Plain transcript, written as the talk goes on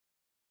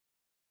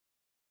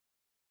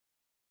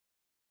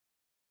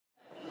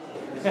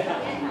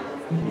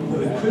for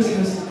the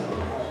Christmas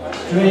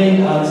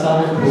String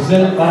Ensemble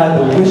presented by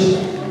the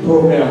W.I.S.H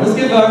program. Let's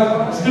give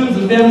our students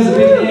and families a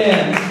big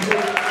hand.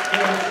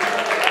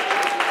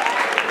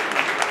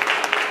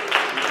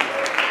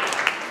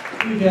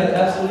 We've had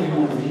absolutely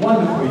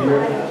wonderful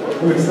year.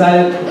 We're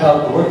excited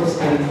about the work that's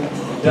been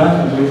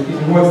done, and we're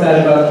even more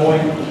excited about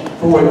going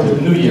forward to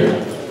the new year.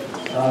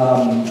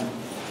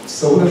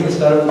 So we're going to get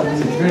started with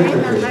music very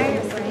quickly.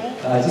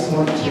 I just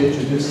want to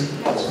introduce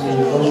to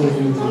those of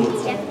you who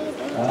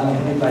I don't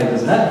think anybody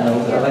does not know,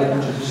 but I'd like to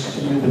introduce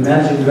to you the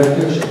Managing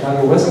Director of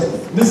Chicago West,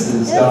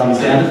 Mrs. Donnie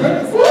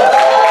Sandiford.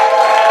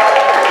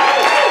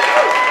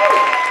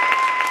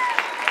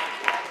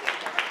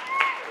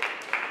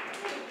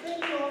 Thank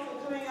you all for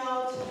coming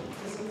out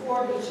to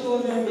support the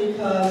children,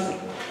 because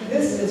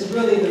this is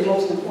really the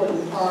most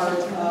important part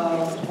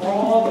of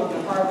all of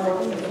the hard work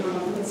that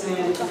everyone puts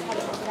in to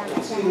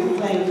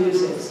playing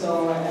music.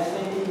 So I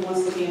thank you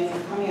once again for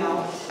coming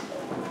out.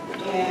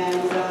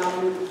 And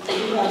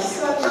we have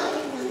such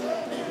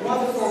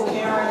wonderful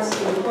parents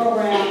in the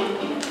program,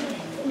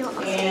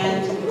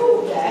 and to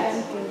prove that,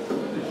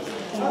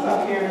 one of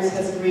our parents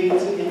has agreed to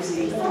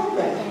MC the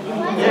program.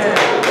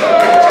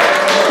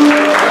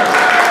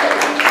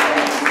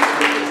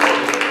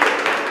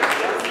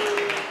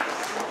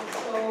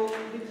 So,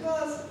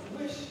 because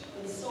W.I.S.H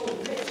is so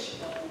rich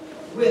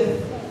with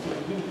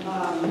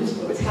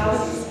musical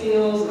talent,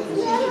 skills, and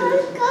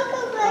teachers,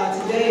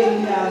 today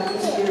we have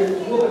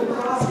Mr. Wilbur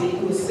Crosby,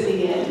 who is sitting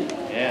in.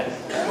 Yes.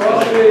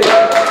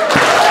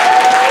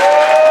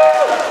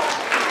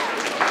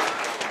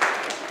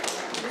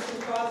 Mr.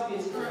 Crosby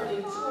is currently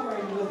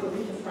touring with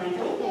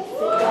Frankie.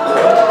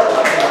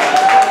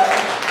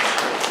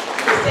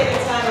 He's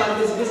taking time out of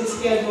his busy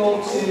schedule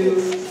to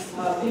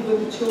be with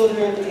the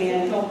children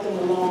and help them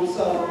along.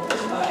 So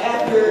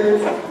after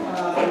the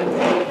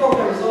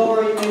program is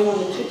over, you may want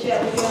to chit-chat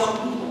with him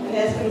and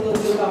ask him a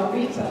little bit about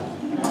Rita.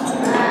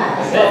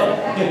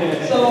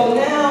 So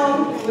now,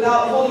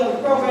 without holding up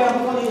the program,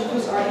 we want to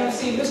introduce our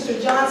MC,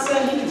 Mr.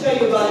 Johnson. He can tell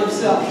you about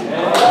himself.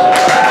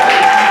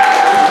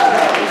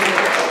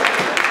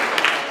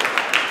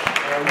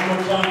 One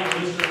more time for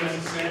Mr. and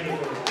Mrs.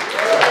 Sandiford.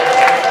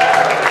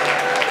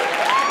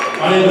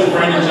 My name is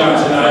Brandon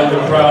Johnson. I am the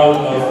proud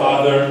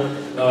father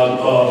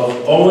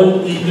of Owen,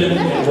 Ethan,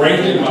 and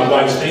Brandon. My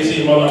wife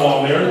Stacy,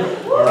 mother-in-law Mary,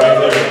 are right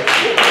there.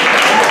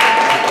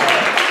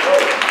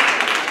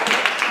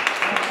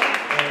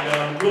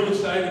 Really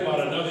excited about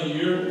another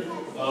year.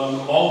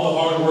 All the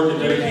hard work and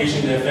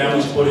dedication that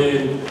families put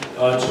in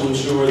to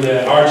ensure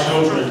that our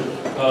children,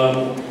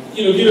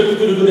 get a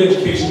good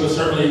education, but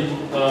certainly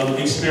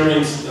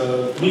experience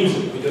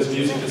music, because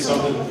music is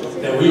something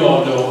that we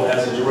all know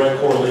has a direct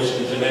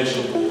correlation and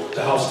connection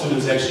to how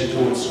students actually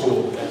do in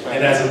school.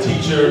 And as a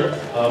teacher,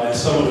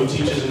 as someone who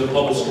teaches in the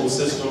public school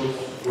system,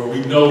 where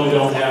we know we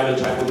don't have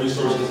the type of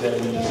resources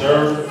that we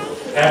deserve,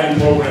 having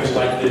programs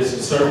like this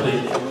is certainly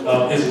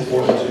is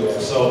important to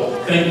us. So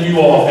thank you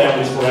all,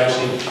 families, for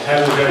actually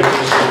having the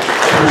dedication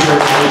to your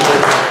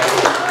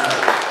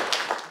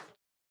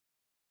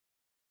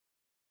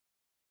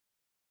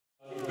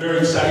very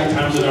exciting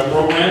times in our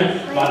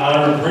program. My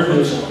honor and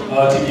privilege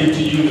to give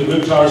to you the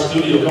Guitar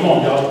Studio. Come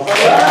on, y'all.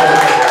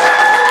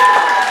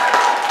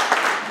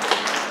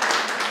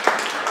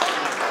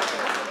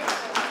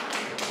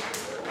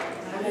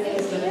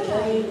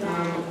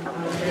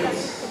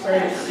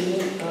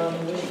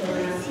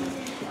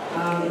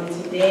 And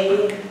today,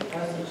 I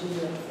was teaching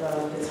the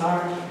guitar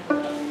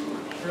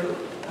group,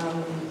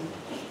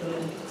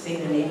 say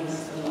their names.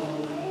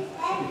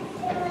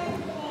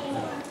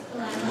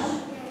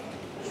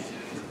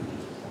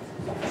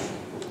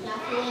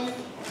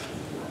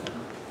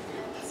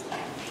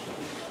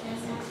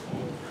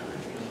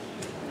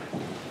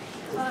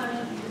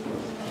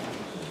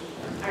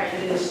 Alright, it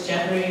is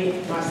Jeffrey,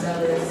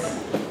 Marcellus,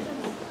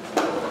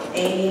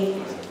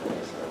 Amy,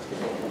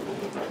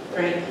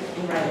 Frank,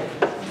 and Relli.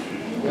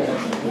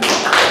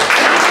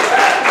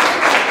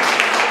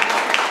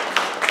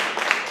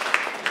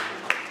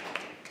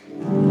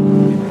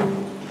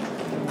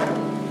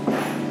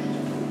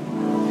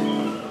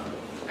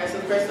 Alright, so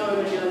the first song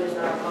we're doing is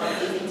called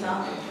Easy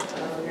Talk.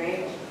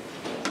 Great.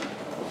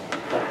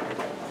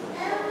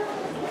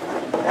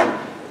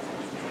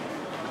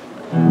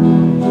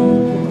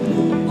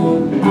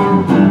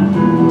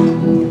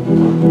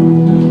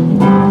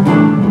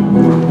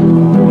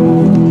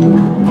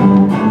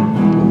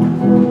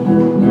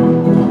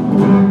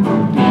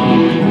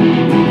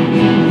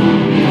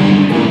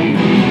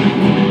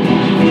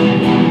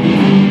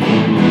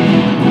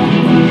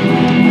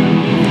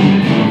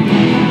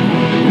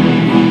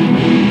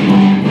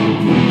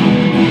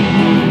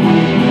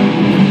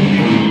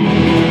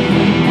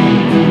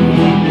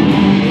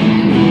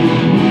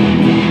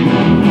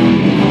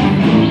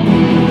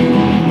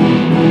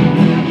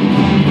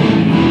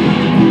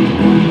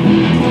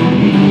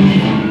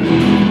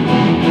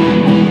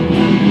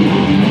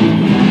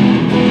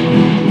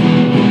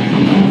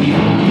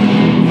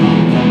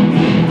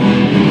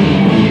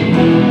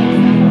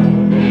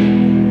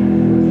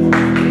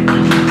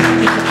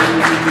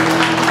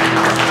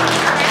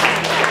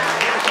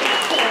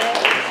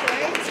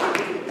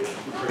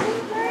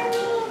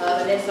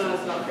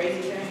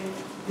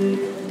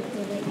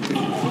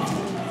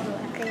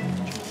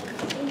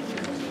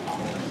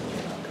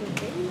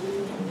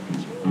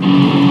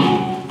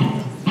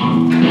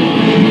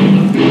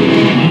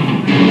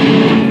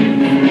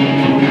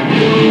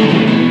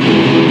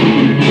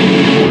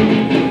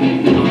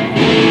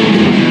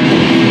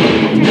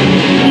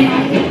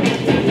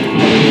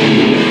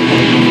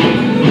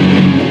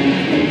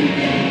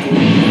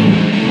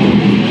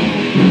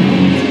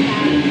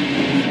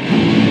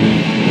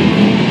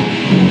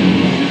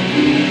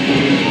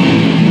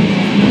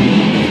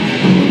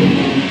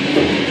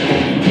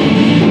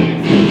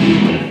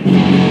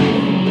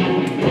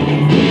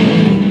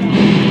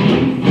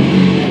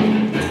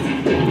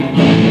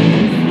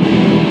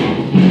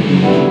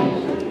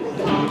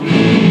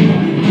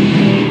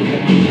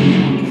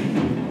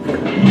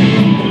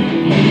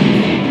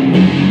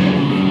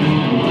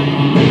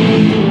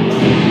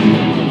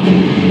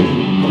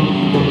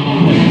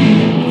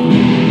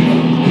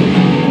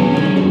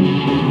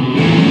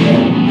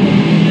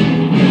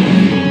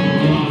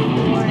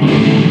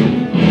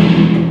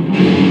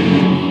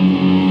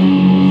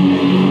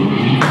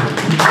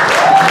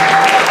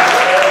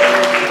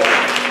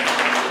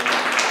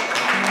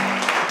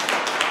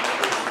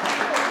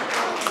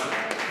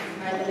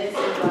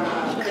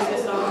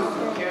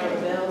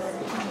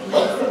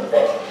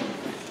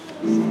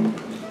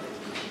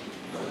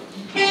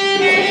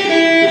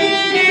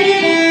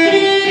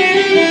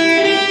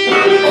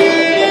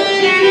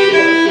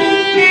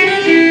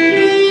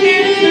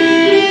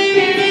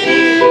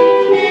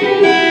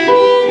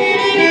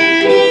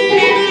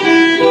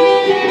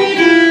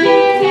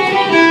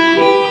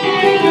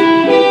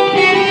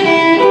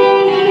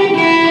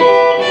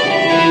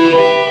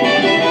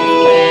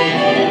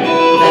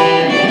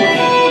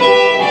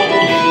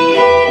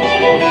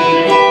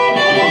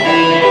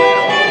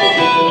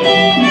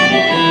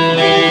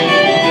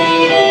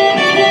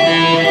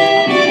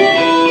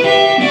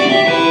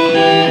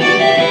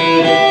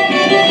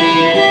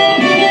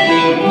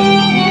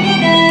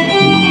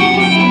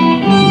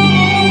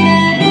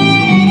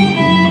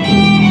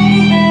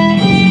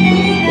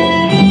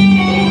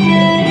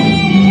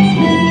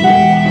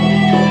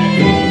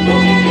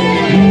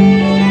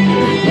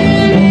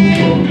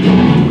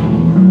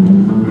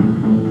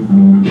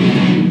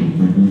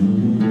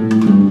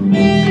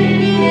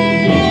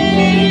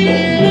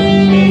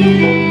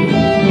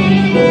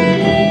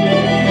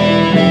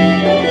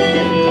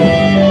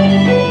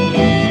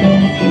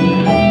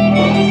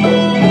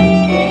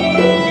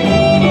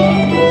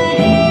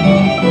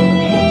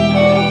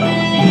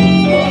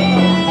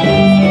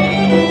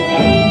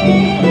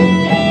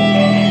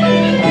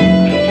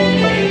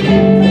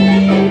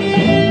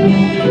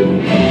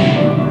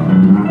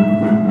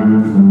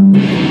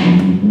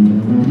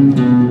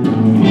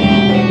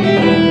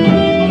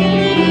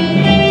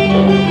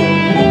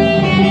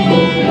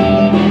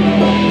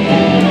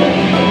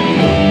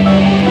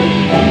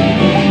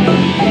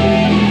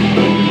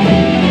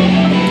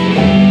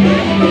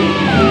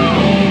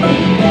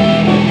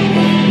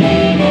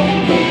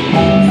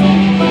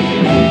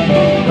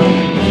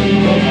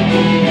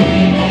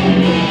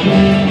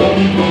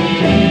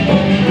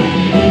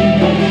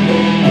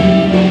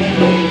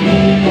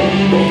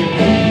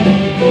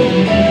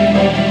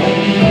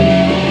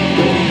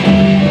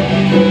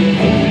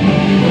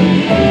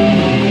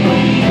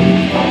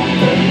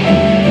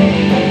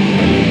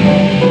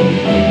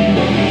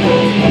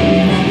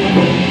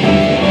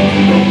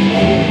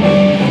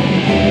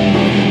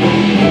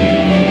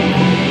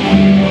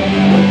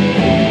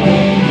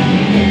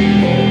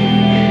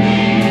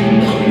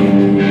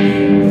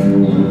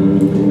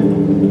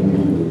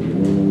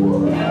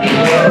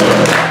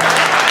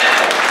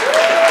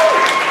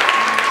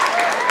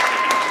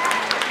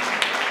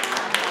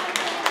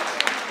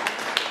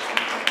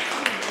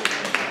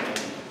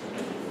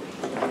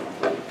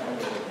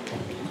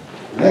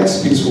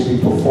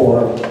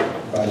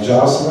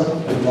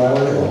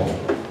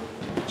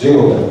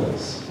 Jingle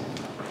Bells.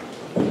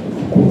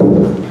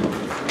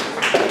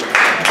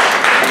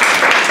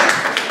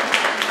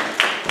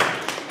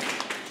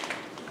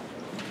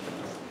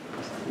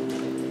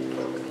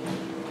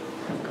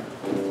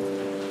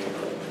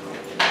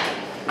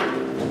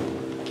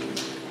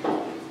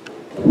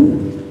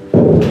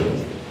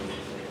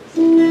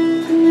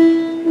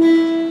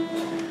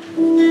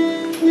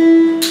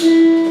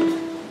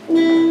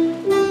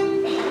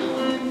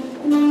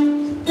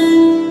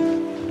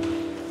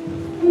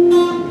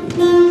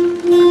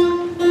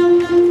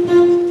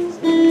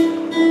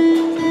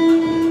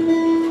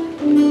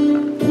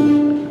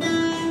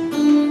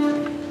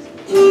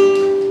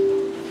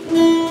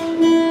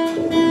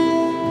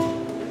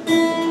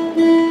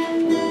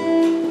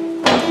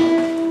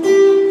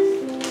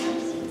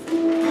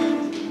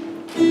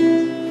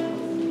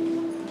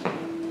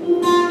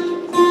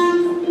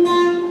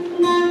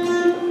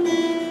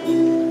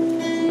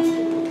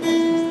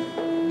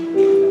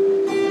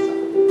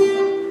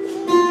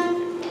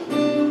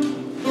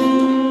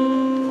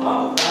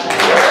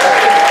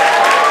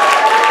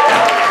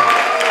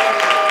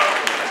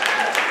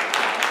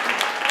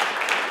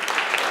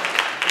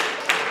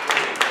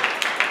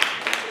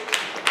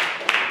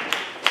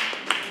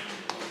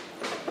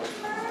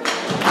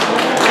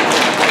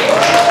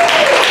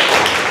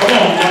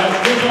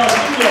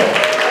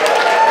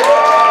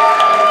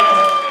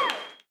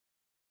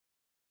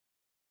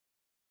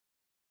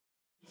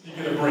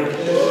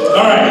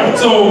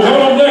 So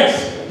coming up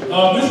next,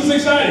 this is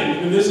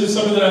exciting, and this is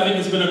something that I think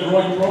has been a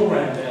growing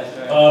program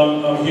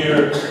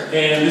here.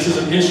 And this is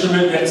an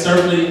instrument that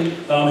certainly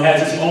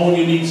has its own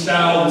unique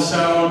style and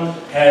sound,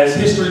 has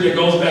history that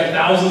goes back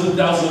thousands and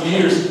thousands of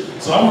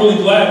years. So I'm really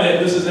glad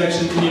that this is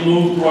actually being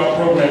moved through our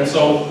program.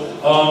 So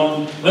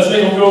let's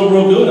make them feel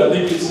real good. I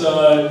think it's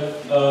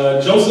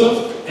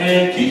Joseph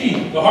and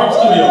Kiki, the Harp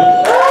Studio.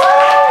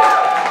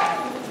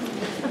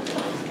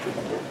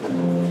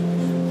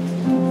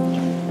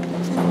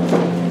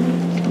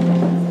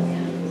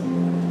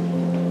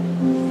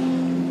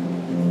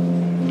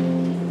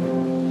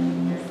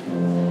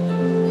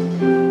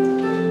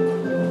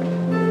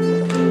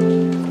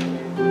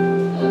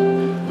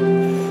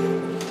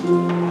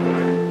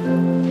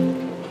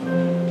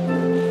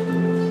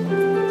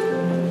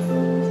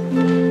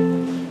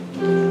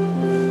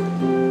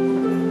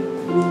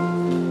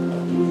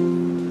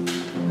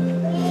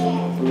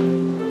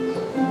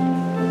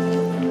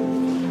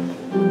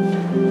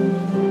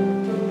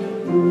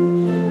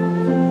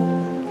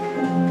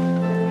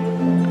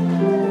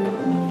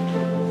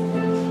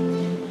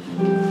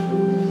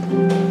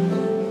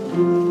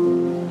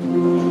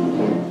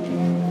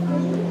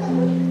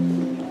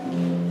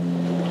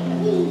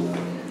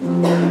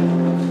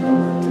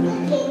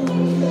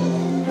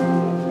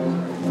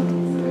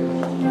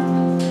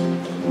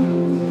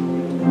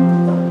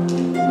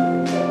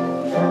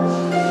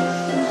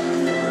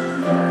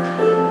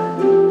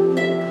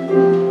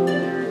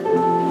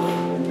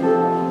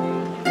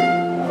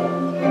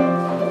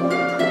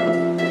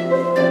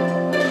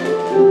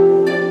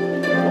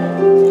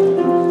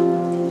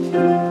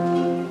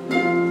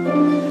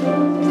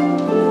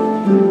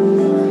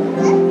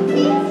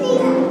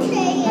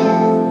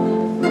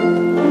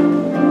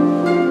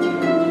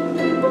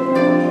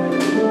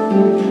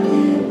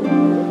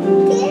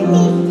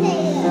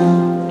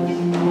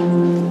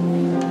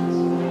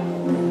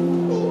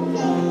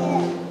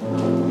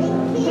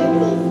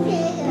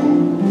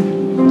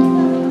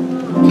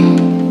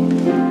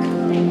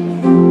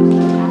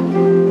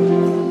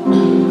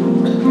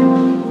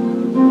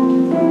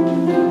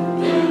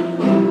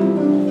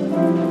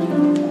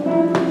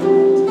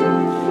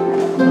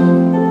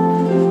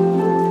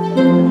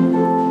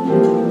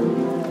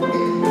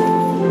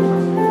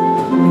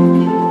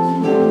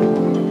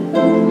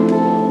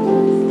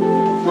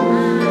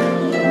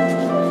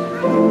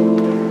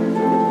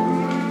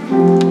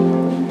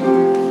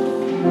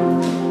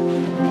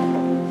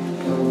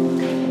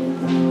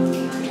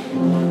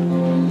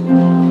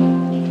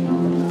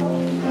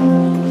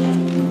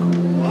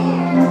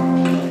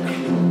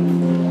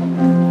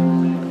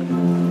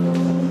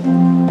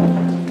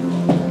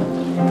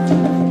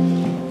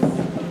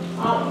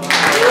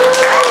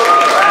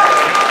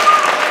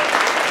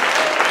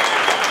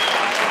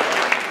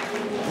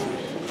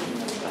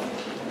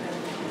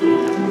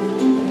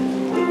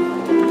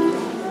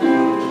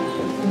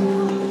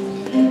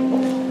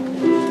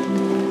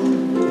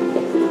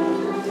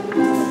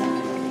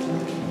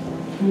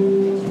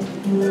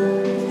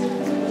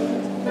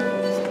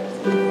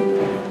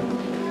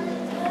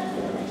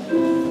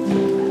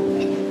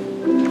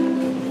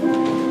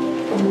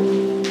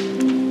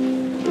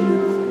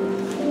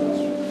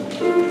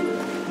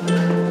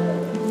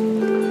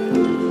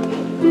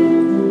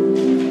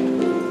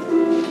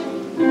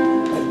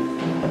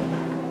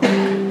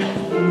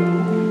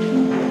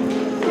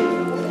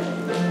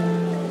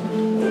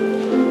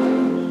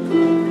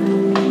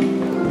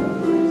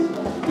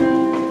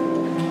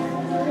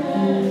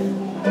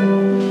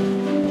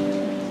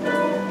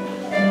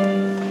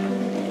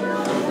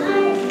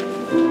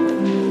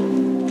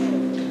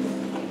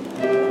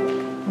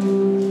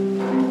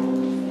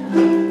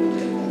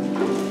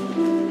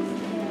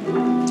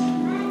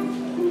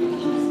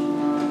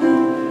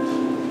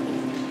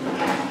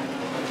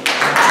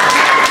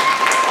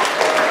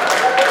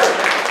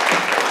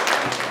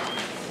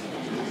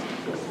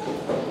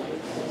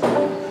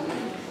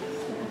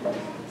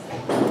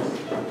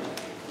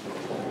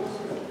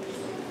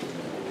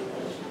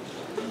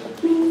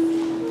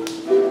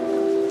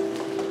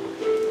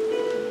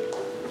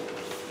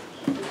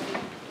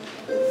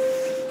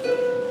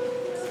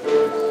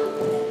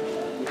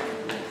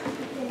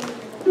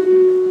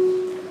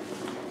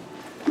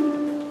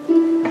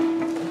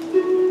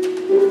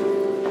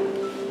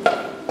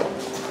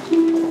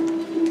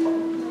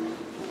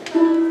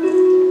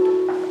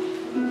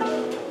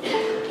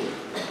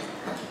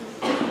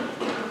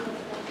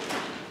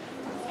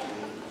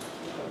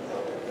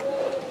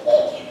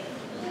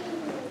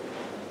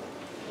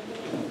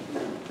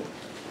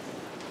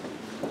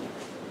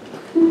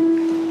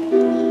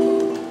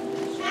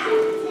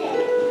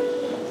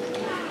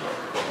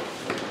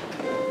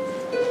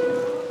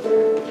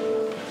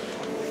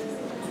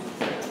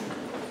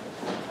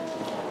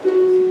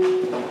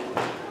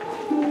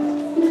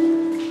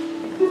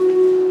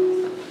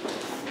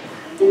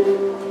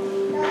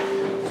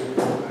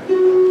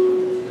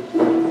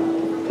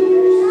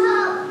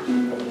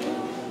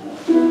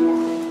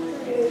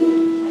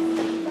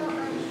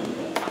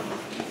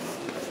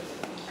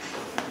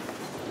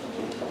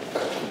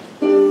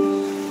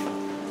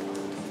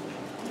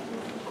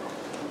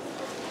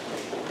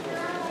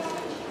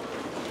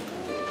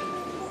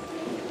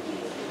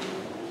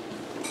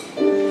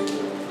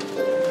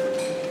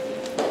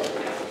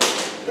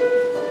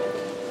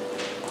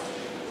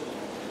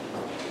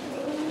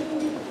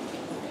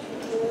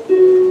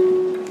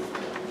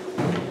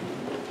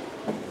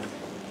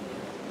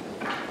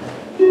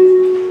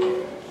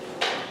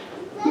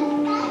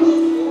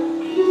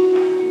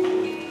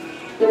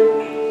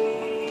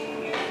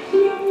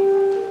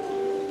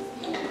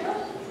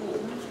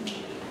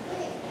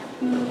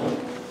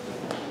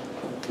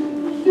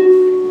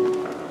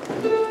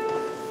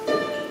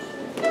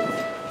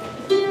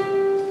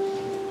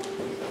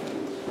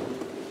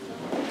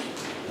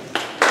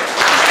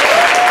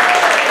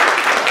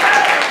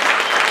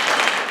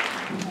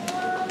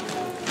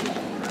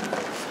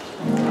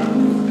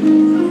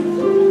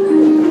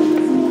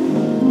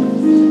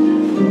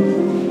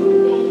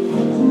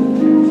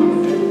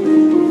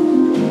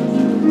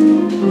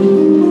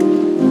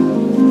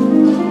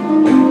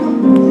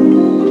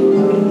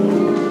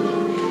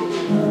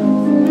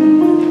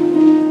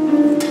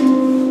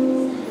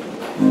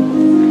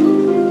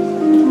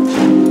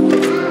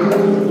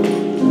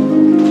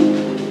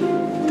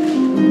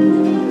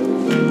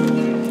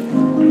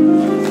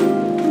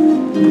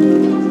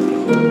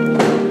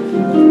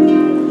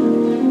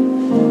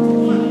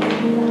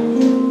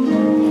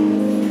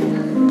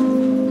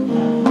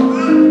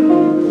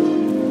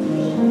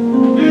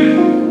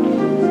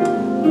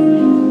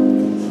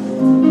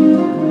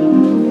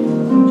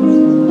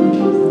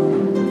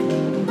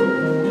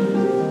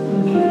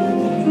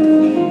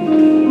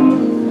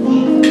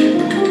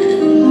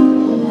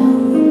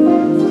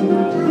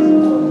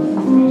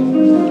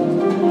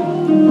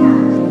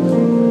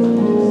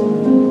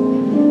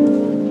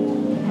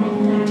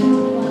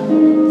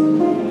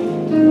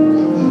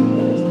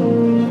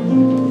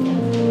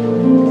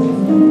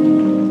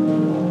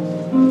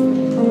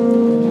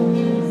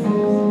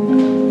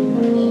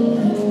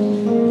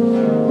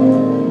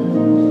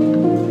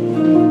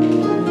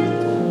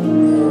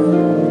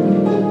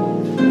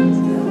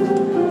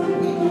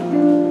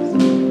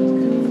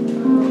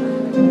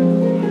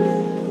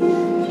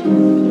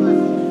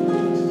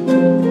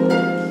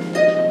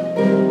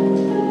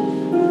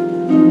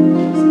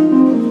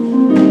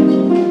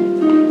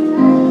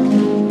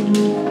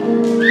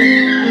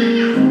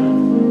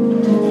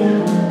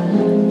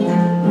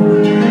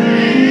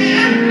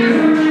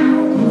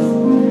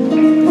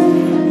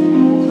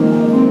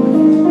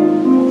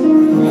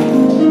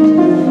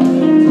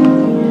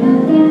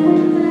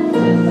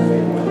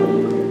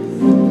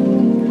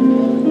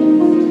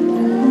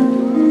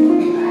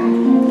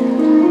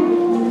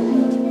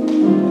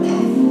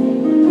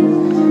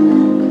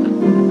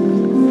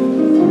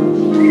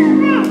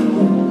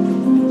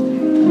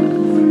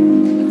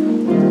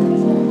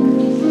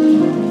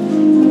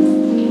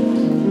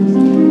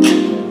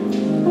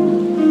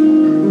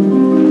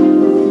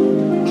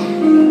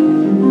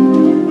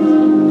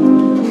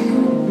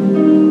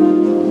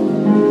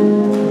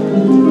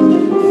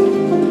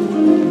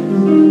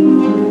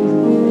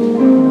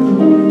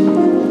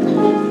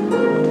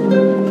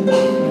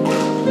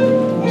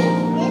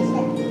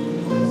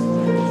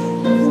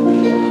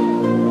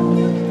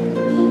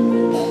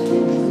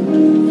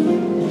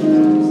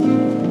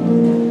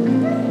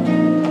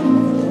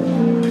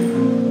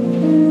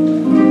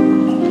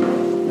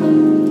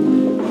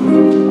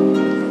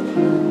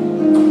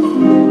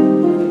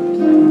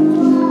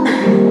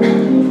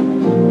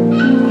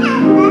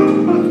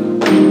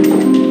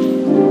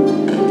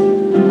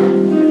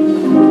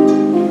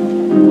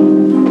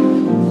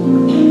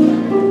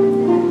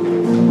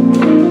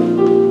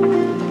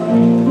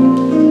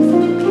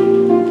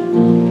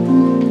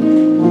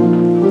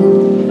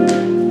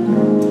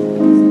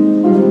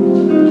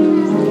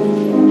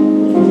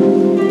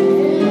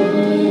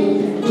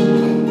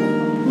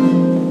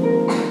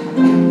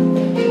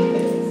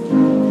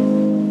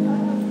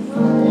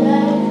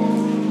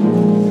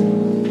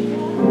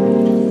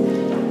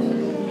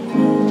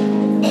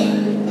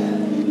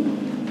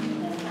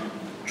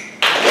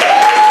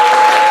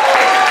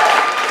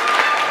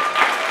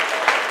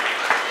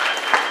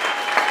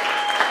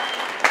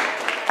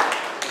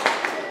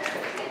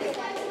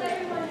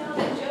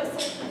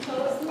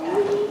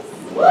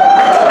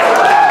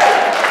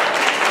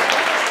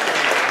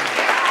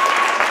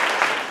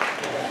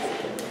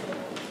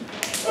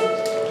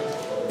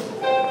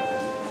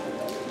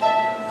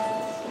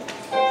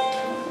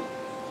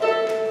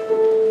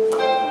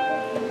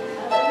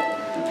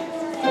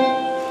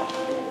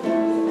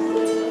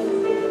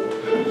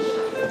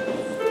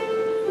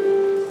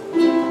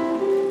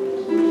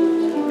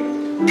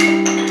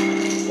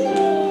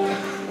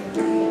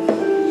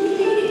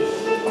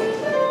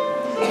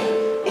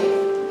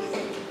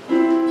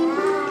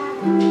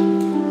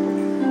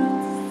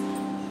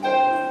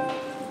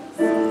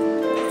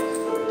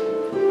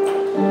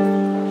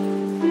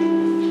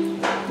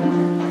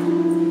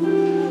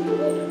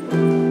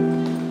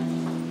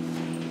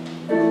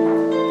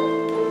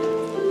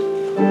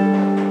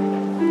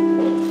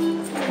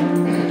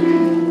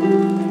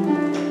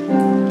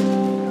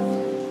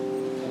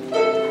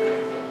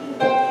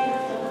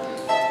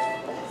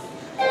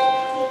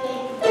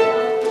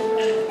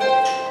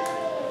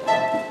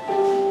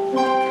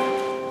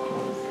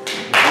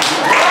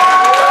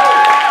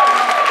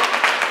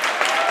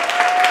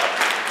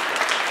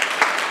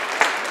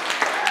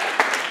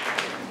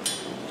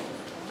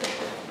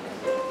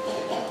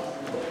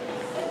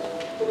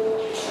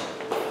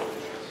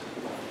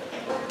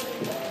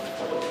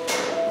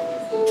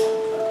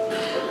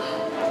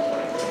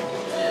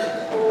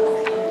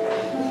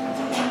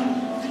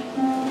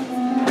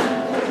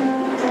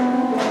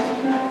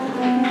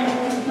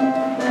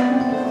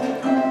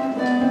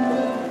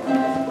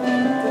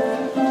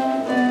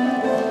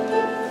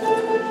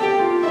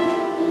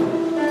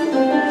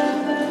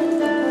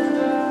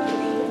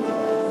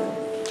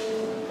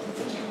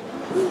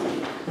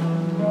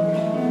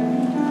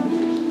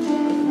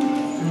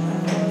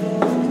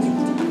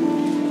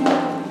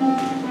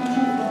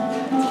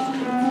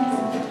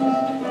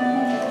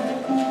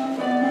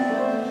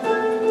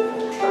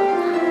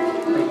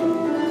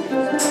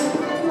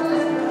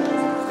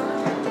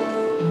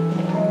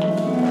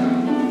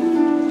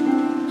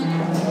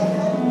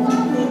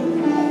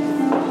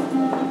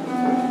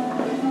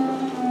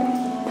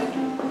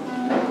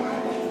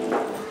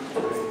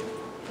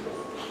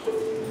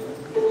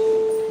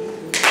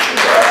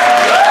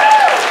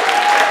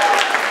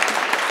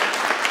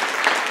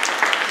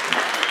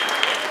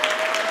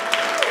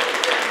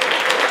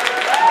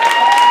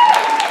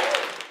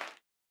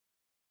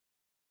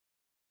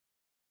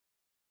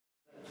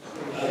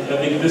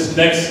 this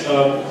next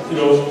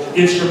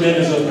instrument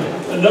is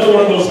another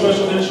one of those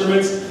special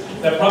instruments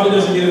that probably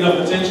doesn't get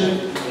enough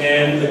attention.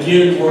 And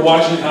again, we're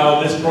watching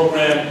how this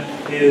program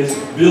is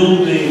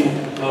building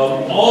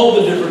all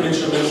the different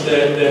instruments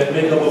that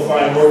make up a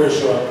fine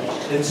orchestra.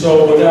 And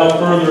so without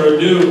further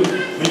ado,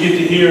 we get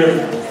to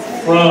hear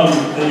from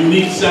the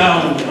unique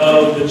sound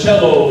of the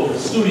cello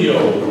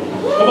studio.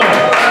 Come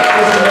on.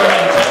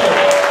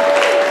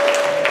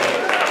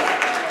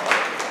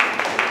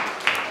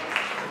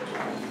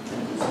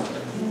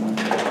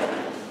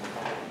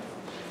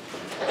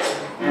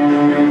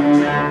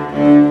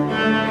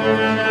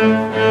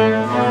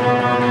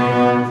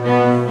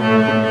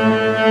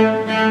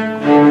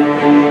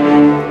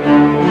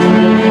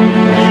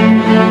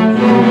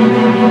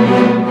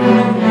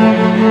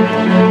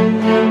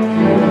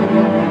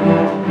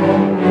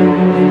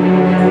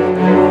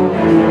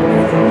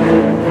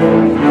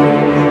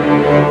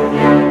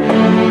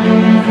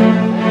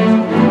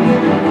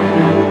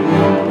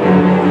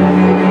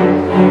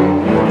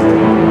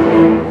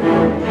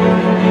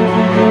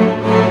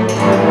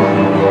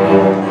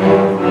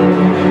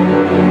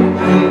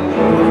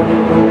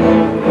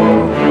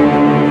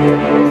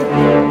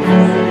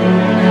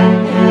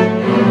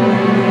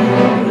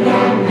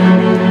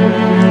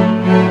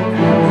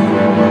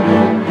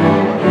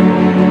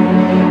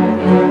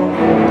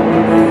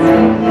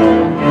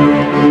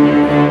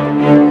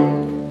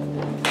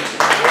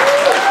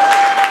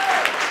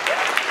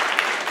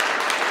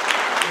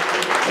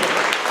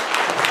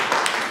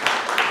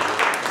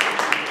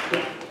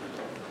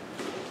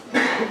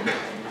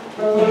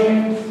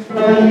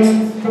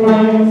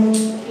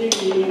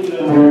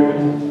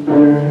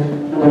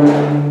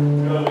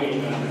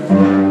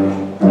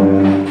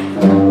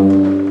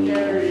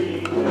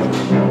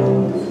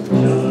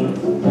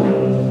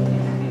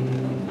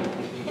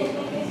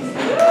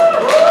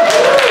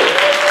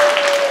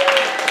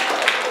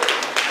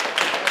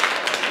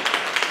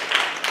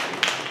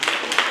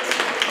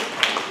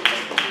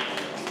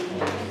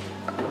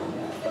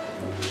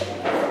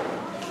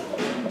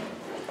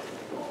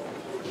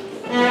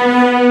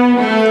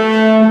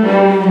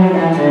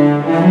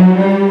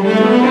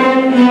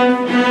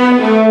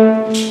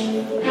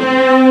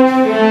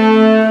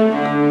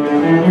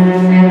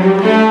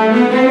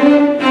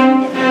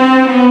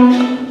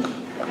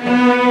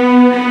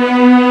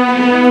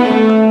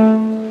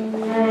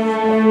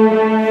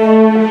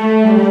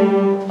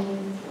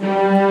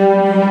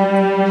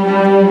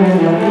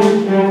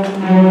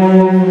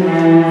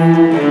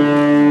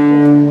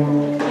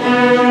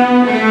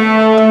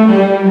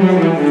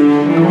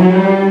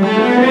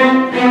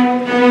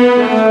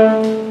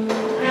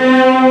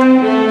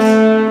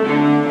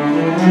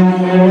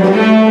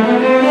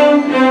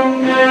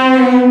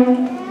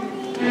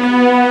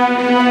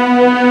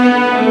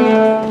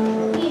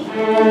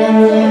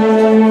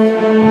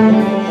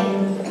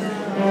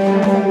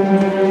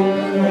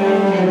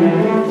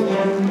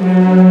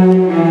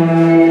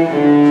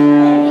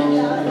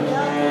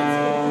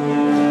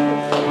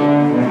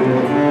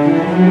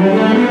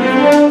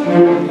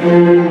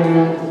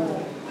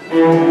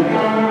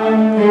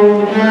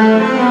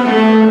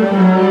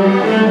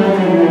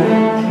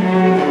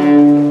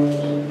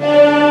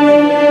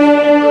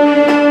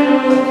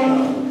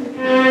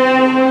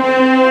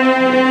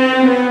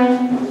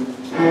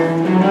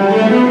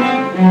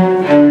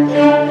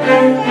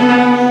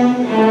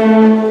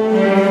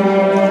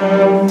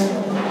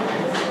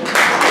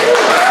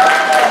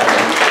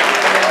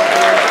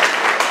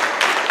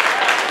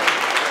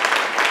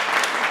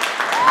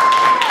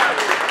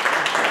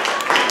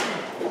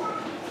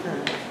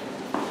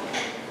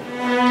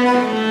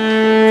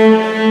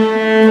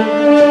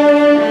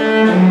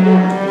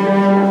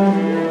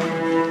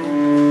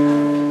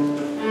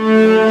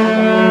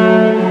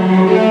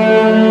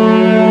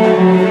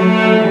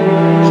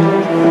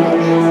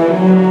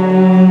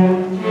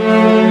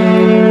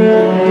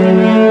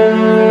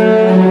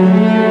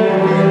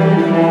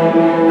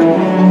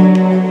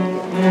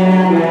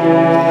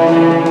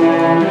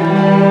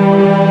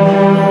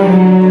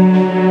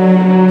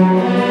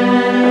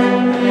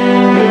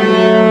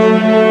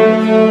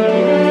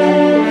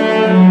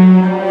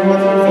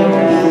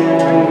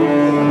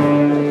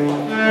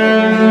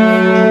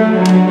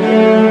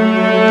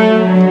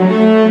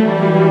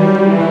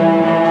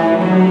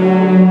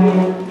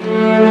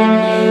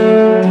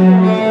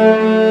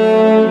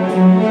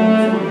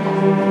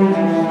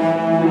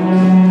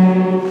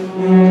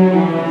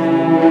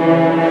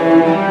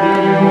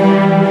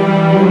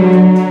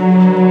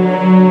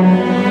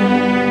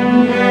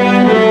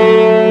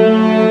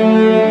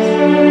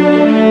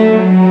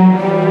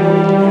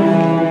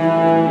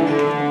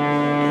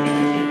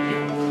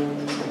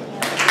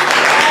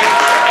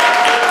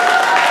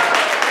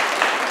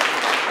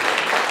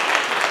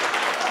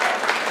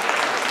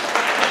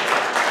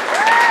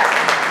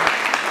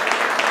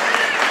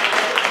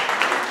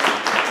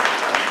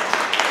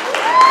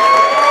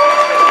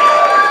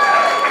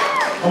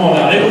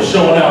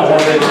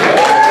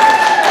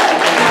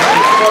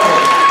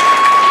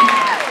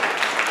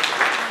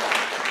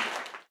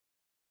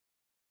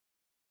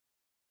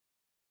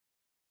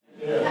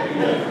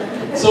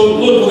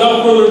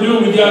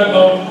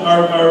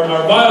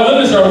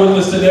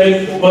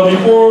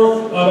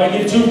 I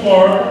get too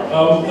far,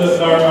 our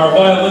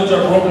violins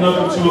are broken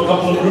up into a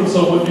couple of groups,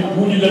 so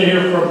who you're going to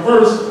hear from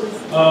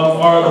first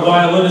are the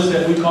violinists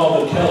that we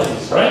call the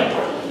Kellys, right?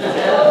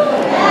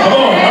 Come on,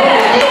 all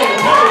right, come on,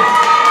 the Kellys.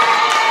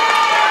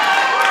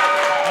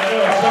 I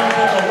know, it sounds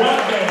like a rock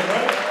band,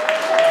 right?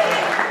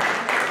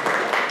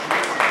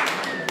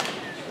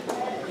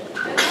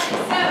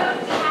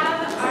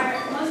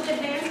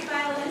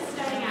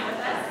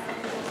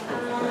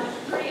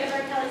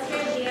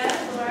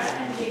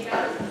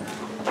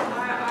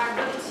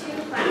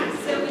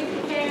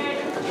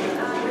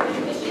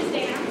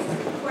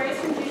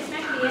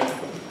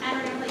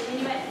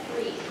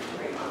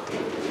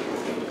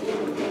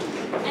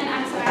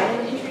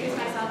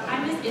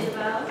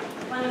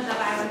 One of the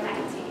violin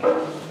faculty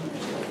here.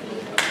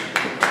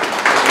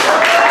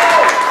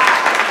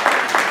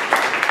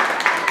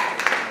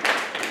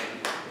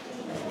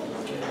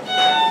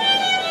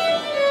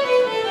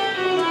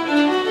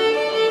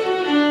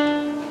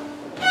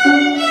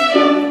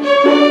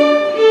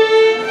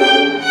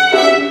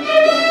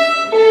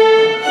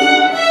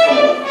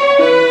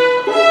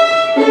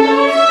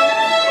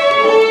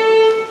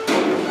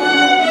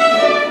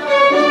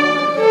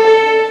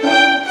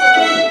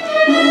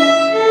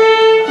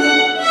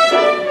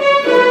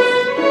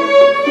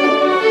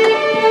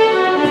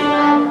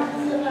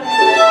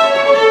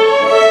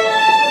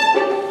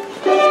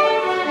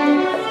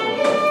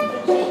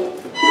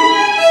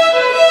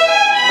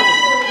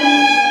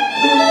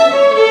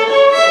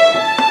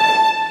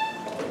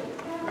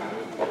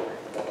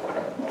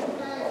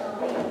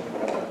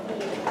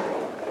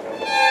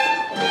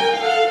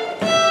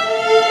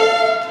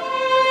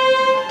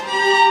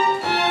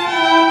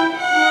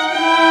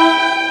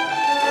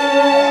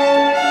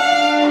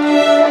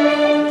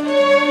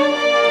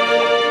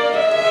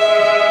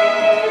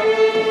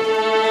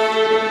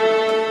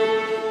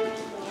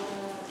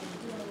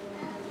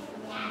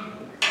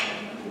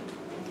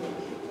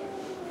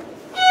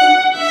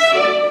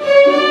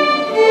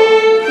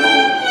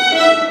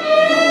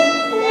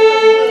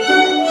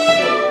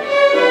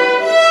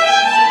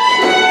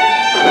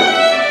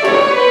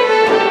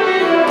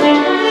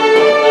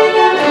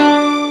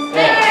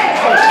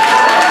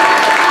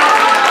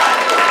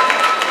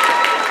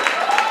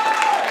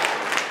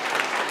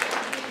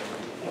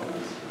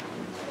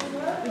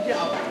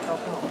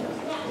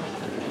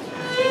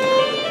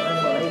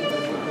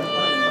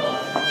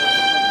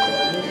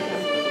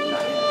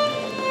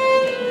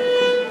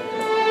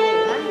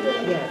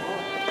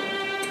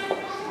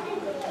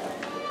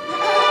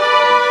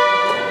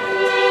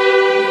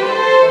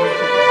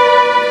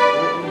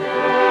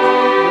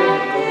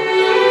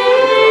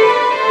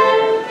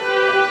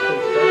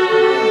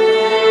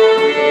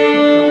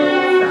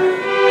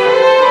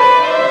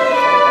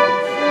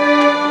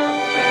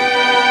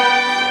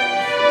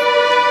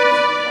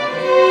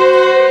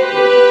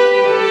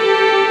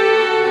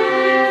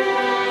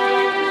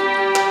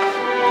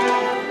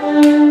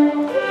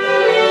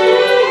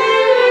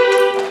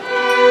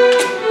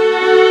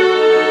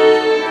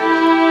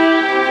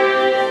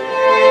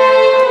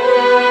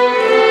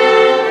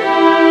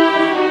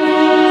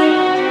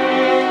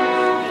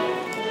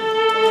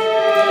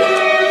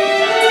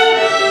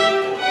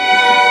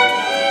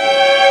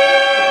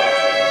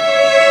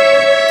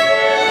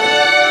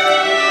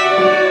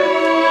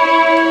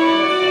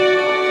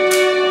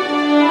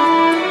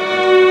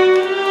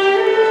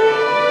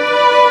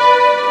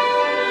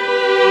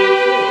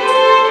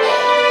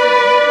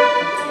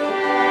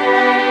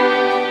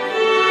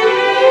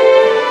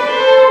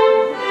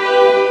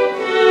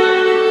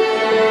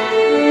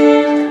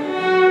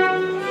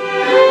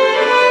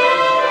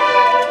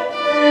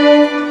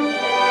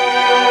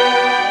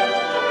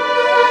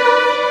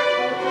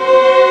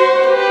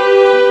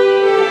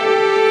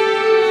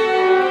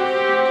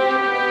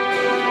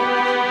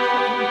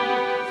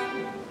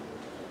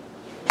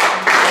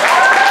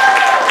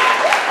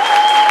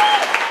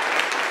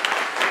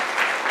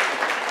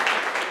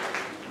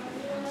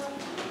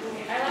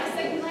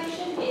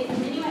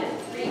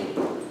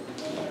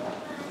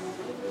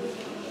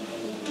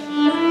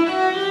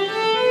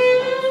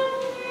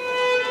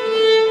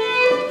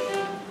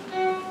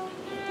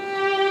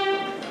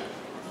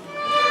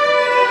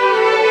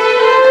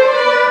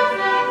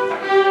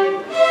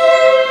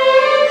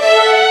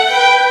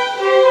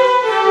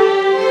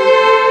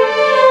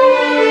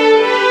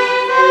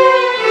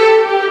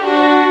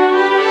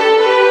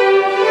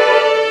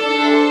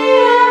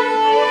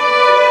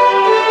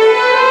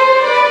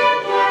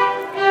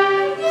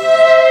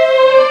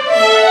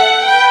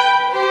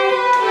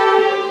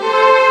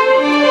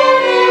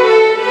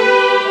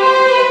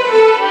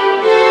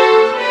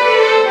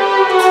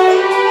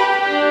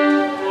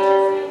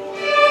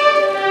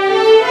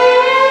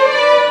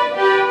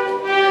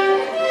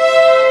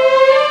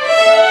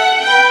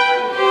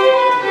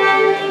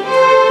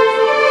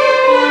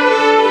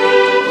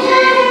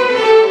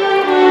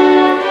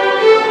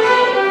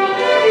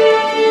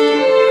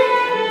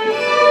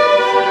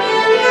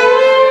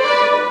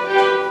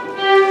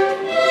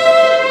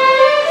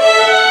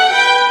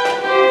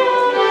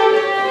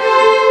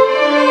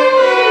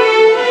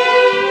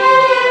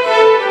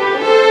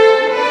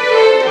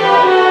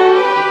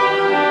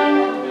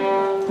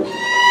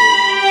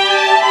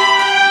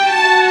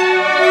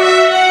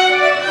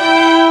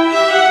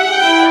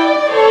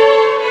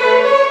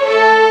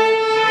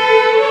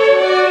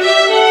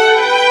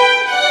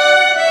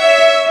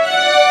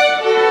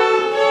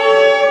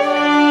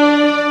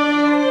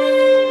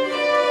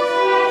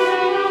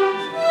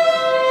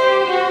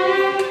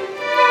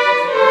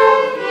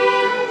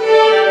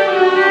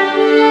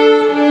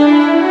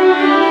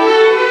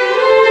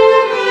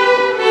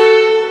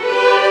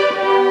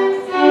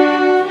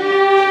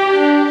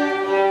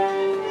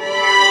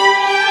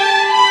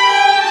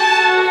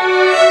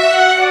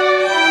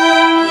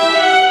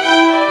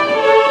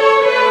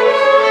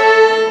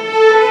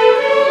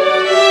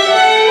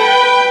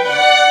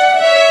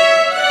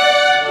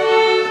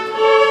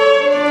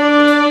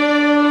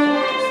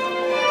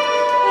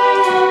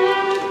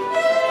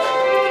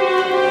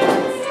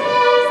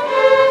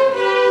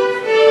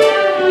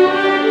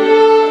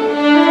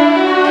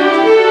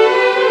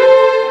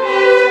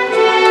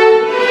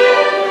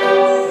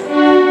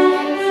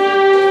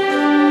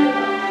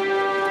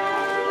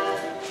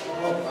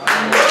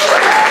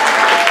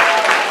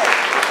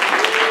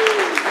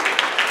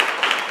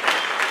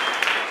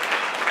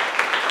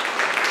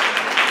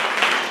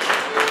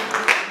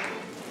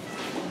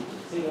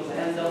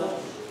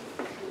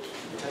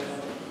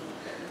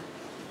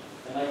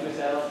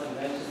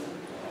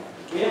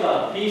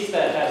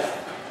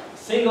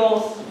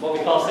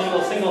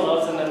 single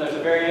notes, and then there's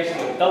a variation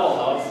with double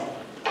notes.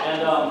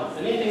 And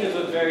the neat thing is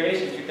with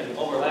variations, you can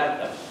overlap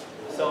them.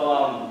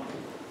 So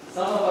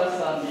some of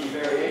us on the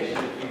variation,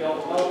 if you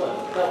don't know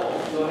the double,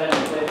 go ahead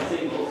and play the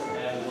singles,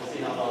 and we'll see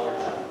how it all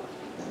works out.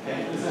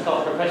 Okay, this is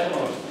called percussion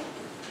motion.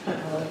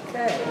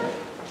 Okay.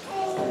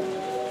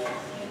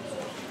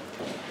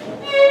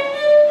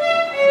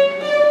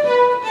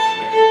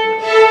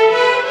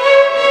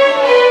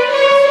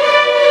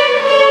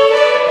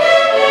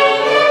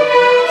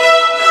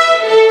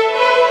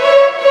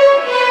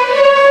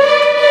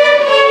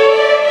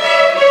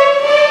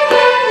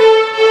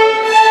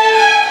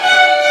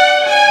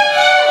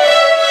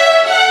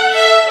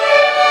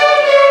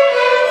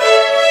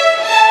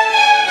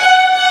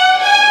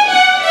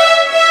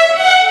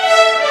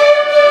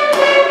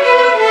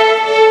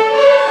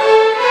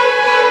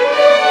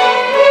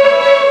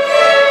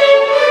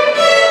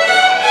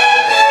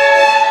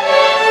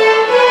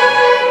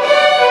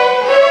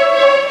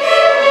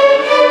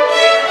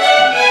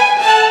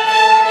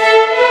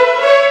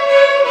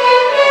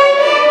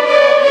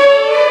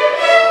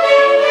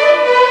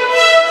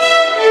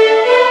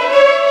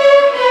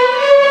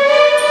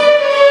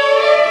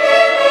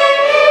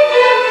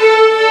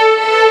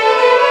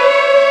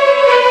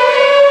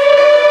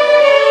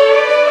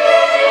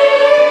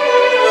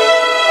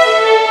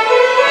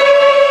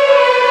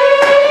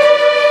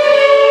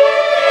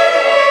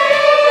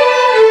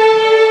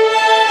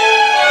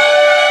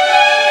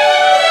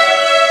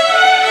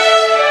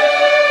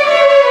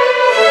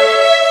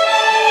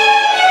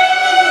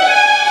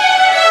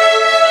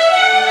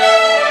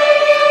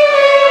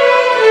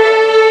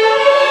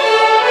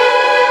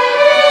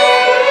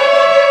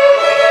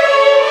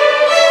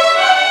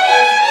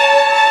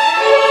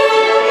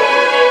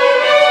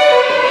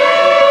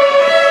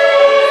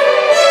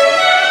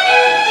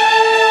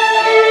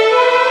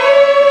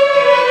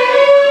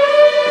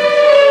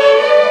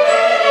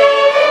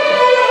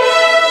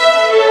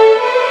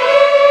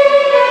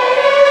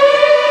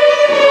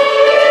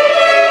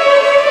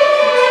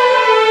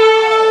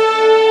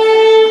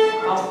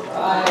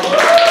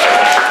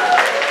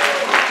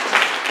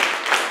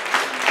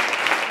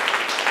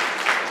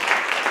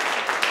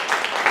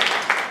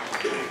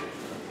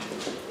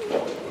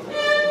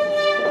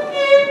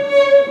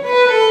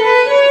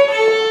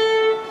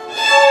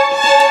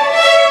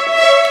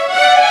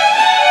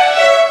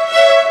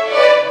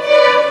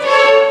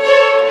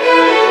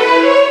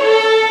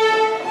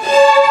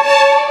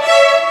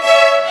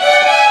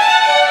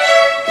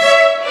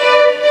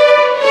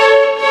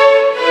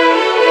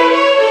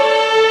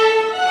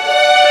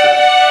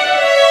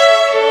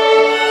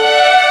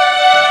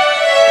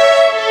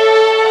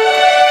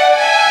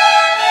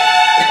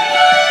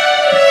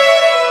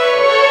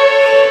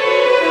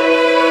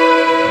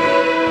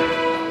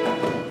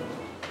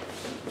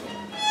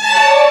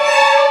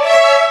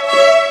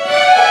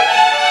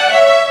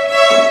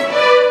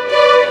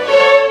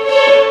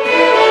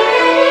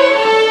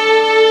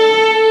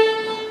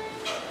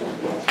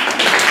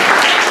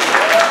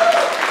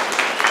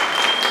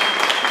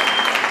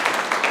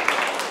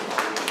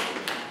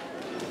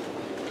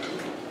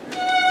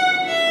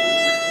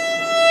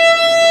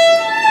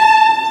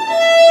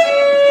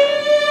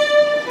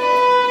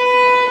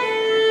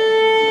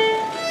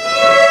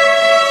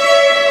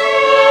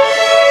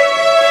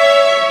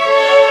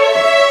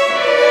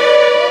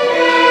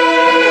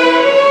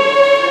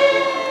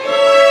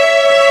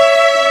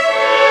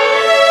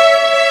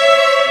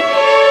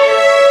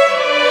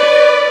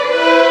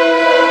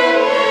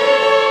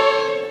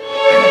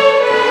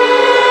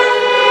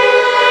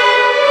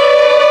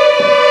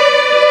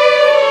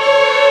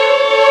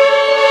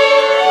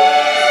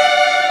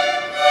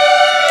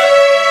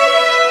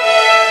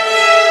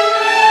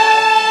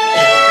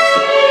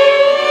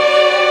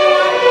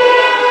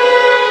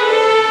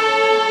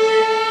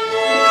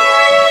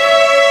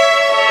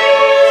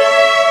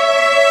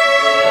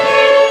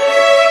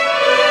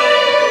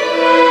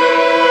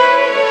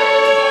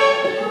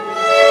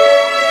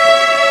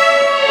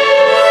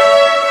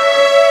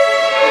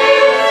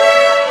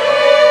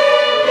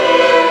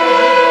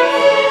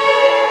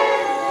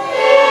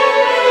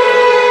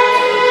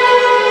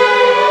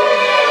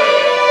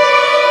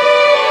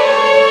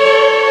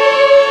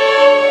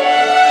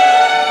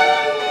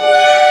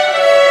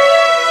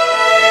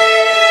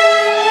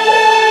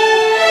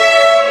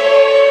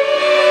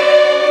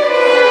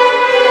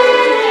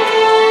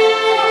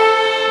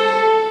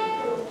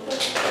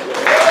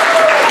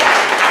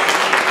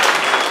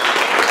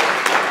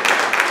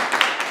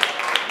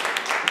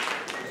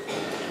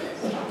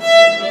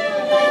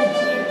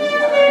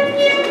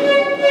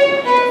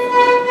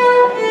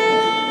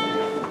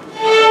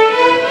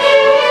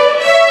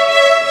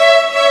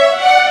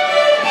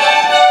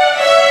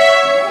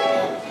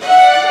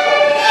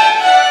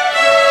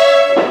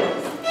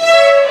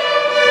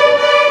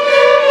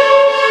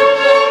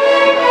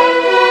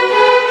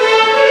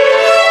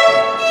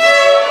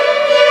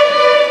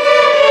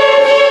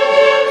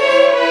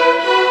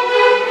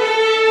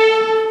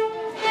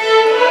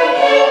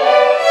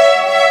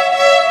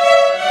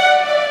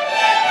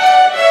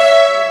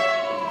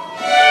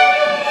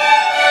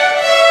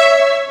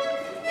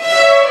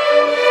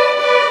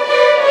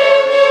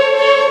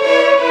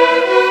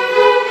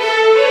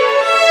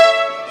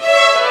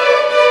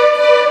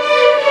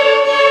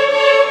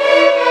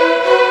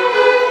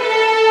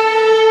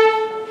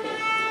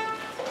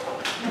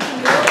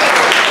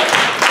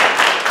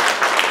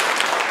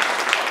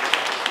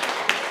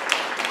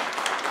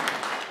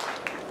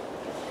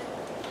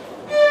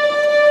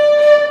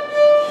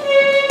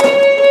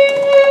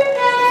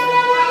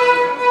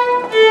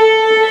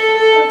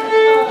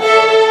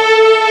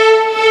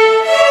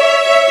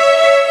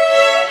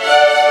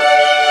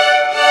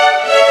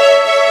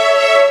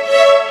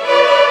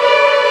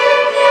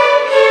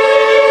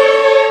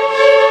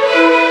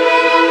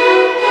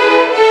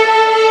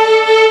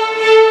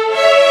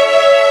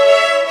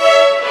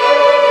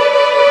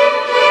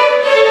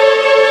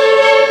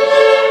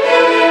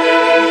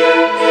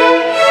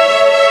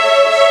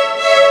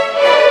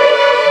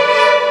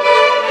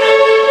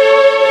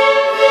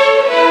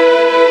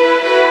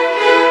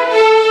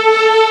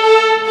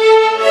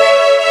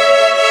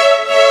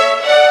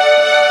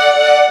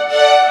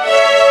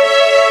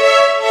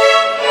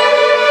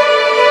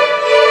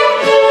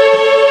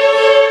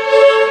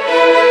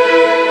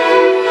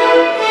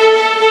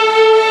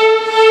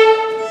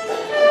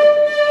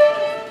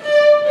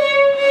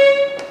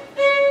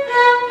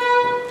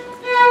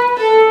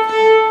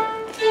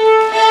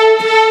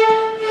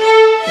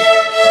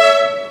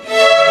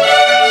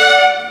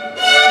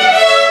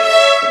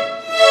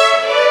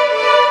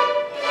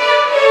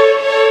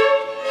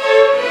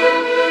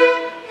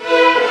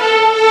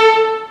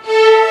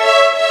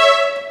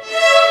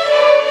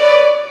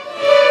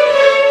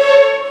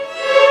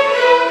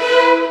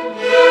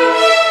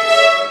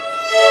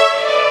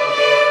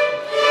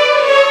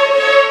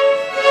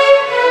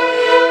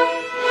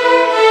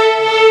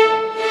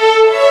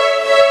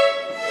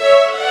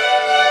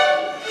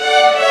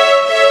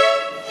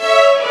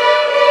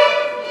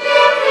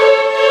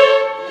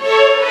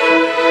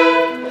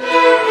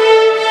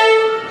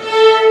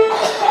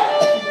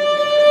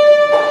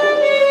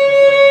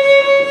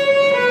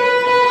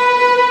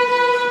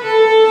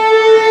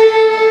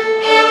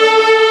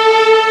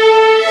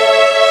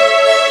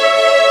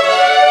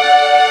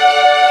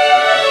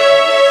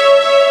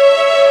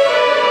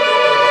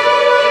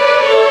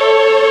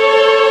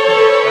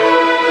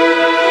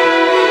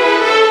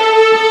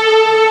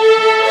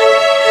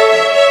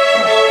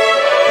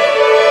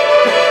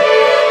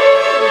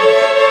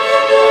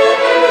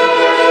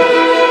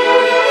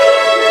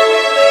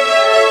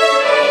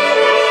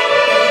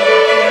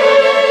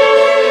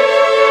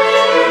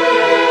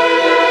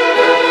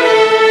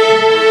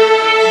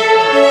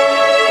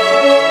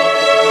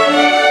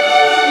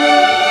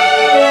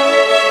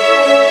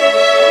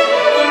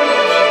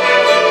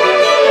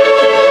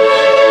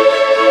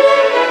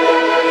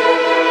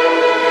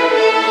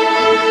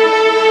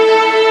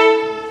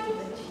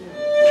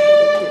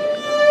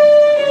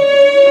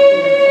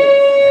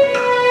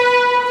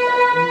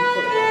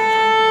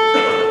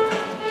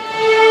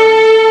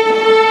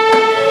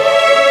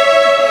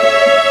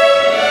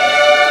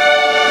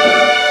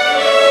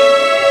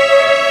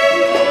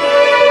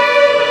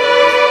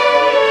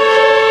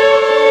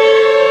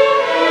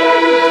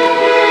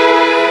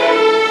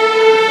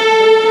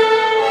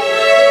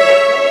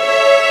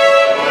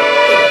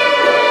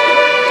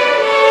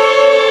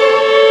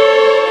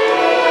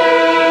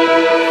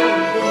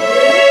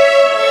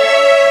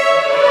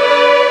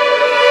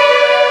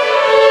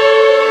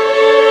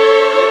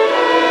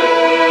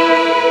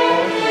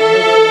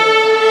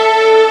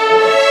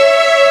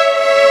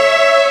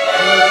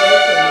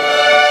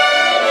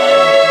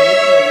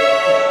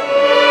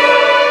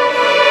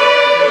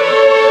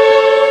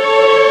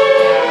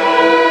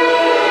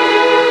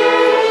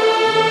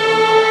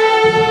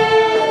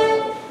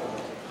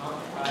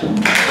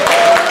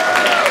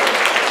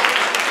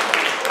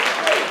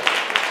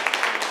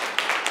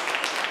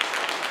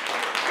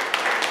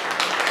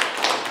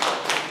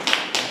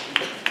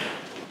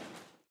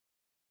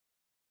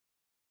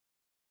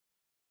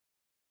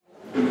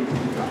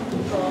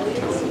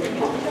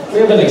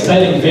 have an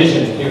exciting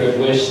vision here at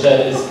W.I.S.H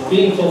that is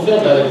being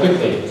fulfilled rather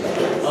quickly.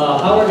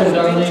 Howard and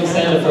Darlene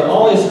Sandifer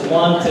always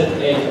wanted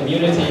a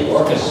community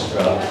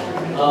orchestra,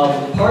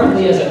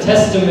 partly as a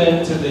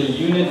testament to the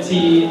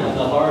unity and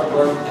the hard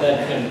work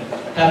that can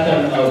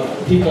happen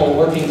of people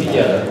working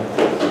together.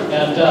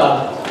 And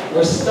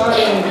we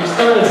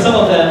started some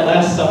of that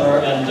last summer,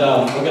 and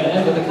we're going to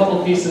end with a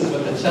couple pieces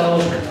with the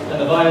cellos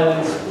and the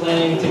violins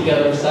playing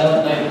together,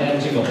 Silent Night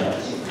and Jingle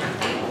Bells.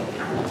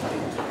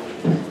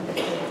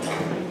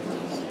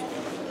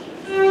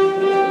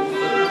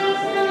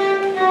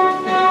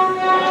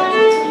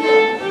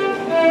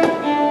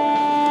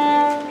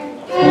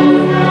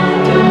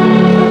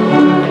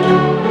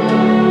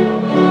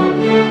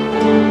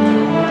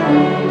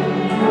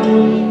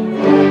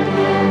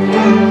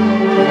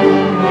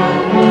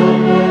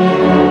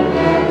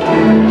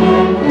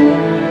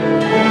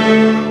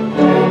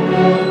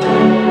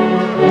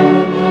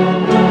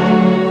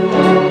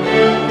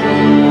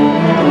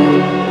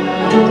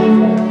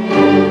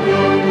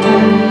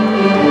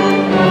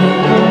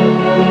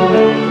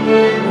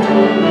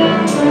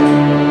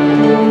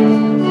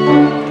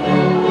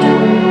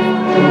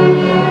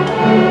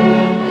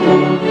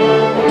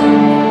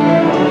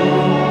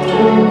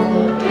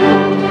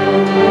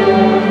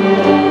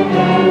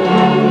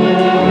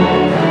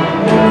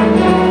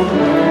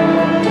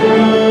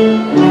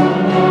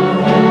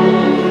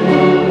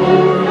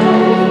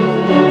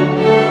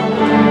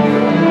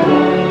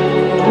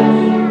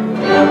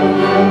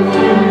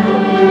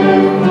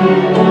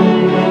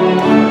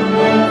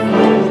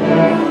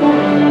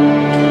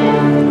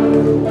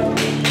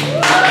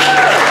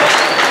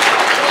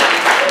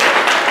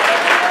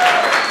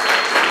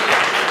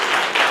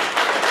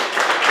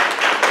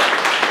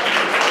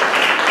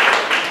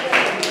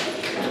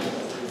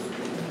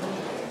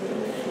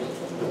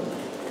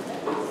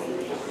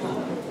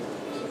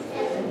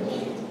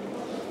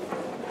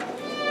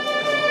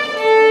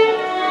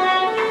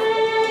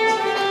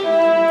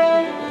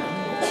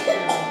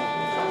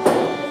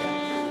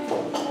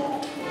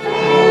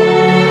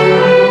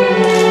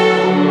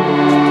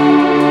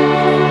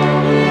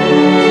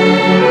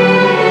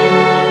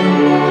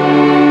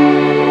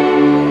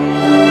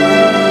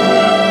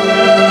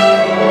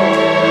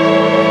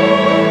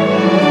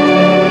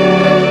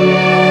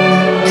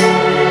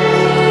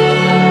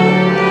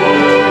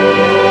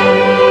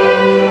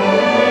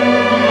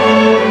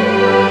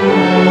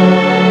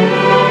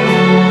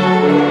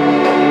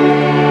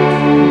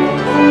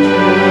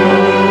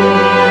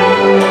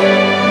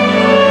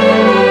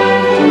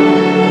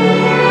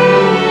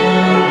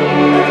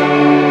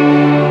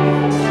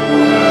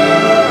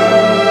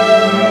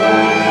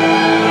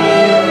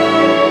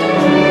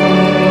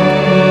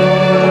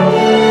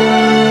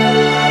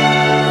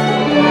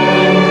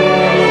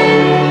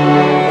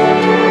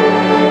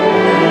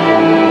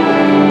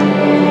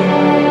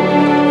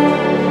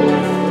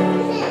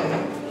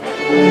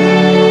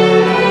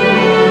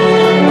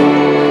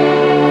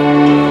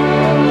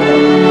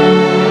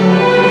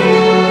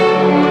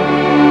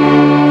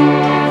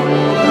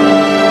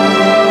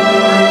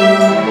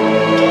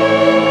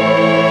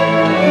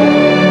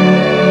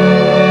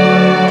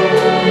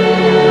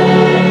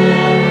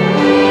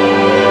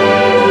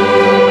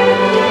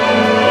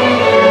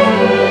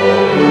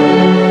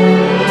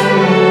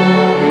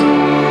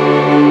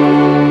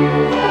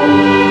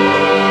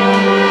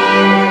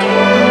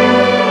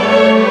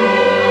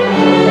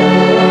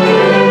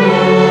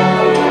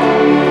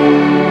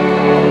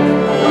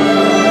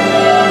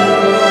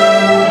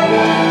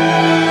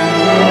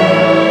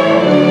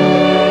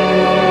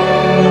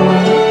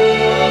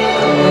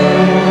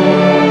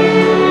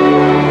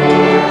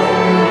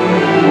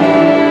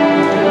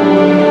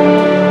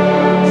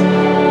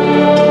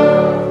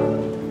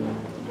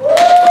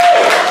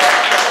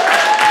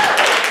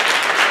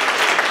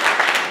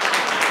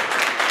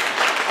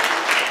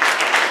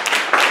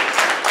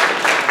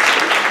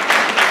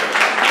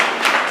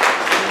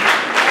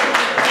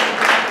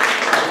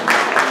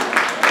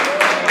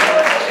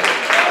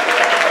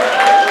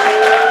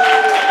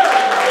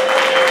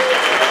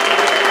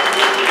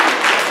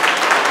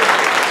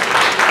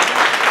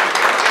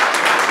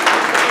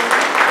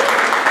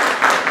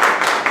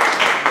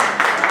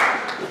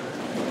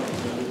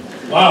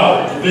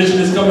 Wow, the vision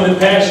is coming to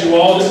pass, you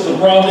all. This is a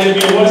proud day to be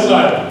a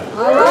Westside.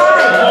 All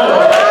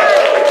right.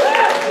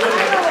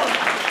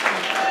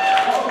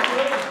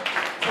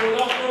 So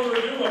without further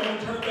ado, I'm going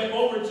to turn it back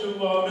over to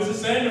Mrs.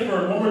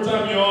 Sandifer. One more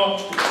time, y'all.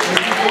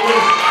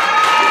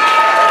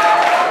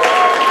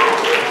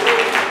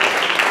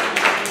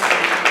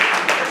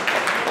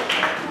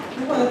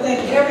 We want to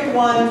thank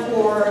everyone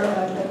for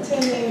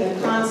attending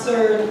the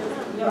concert.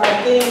 You know,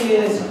 our theme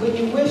is, when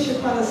you wish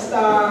upon a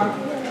star,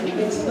 it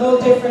makes no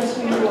difference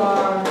who you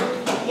are.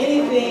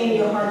 Anything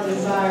your heart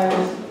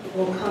desires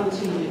will come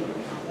to you.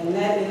 And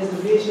that is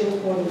the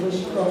vision for the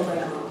W.I.S.H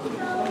program.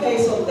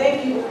 Okay, so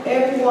thank you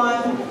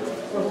everyone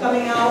for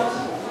coming out,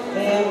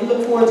 and we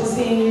look forward to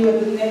seeing you at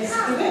the next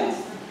event.